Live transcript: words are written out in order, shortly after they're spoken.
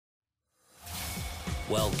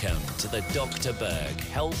Welcome to the Dr. Berg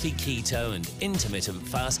Healthy Keto and Intermittent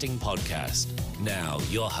Fasting Podcast. Now,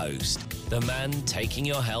 your host, the man taking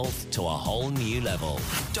your health to a whole new level,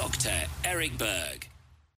 Dr. Eric Berg.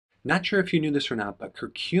 Not sure if you knew this or not, but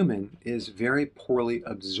curcumin is very poorly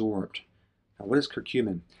absorbed. Now, what is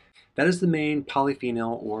curcumin? That is the main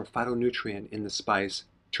polyphenol or phytonutrient in the spice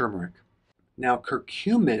turmeric. Now,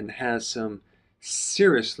 curcumin has some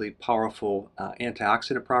seriously powerful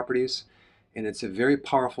antioxidant properties, and it's a very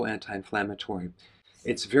powerful anti-inflammatory.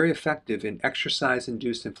 It's very effective in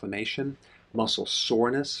exercise-induced inflammation, muscle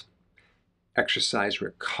soreness, exercise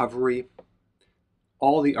recovery,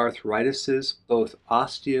 all the arthritises, both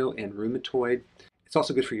osteo and rheumatoid. It's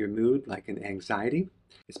also good for your mood, like in anxiety.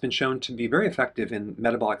 It's been shown to be very effective in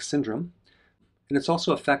metabolic syndrome, and it's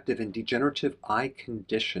also effective in degenerative eye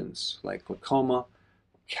conditions like glaucoma,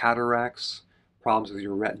 cataracts, problems with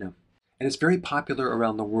your retina. And it's very popular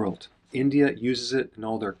around the world. India uses it in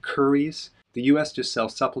all their curries. The US just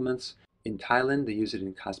sells supplements. In Thailand, they use it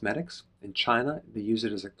in cosmetics. In China, they use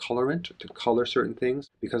it as a colorant to color certain things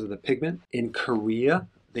because of the pigment. In Korea,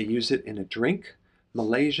 they use it in a drink.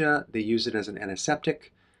 Malaysia, they use it as an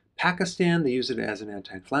antiseptic. Pakistan, they use it as an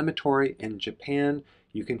anti-inflammatory. In Japan,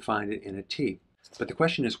 you can find it in a tea. But the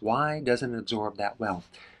question is, why doesn't it absorb that well?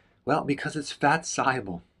 Well, because it's fat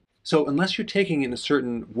soluble. So unless you're taking it in a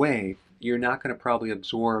certain way, you're not going to probably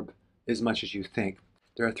absorb as much as you think.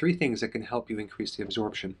 There are three things that can help you increase the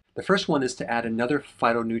absorption. The first one is to add another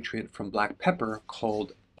phytonutrient from black pepper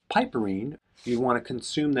called piperine. You want to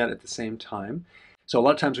consume that at the same time. So a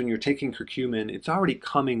lot of times when you're taking curcumin, it's already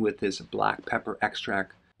coming with this black pepper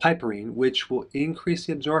extract, piperine, which will increase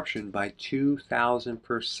the absorption by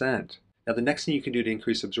 2,000%. Now the next thing you can do to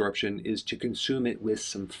increase absorption is to consume it with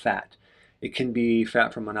some fat. It can be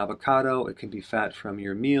fat from an avocado, it can be fat from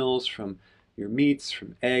your meals, from your meats,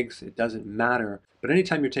 from eggs, it doesn't matter. But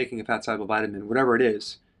anytime you're taking a fat-soluble vitamin, whatever it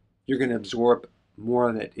is, you're going to absorb more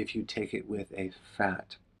of it if you take it with a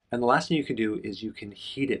fat. And the last thing you can do is you can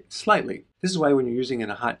heat it slightly. This is why when you're using it in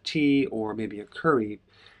a hot tea or maybe a curry,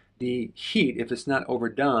 the heat, if it's not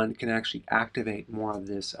overdone, can actually activate more of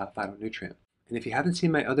this phytonutrient. And if you haven't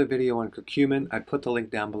seen my other video on curcumin, I put the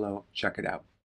link down below. Check it out.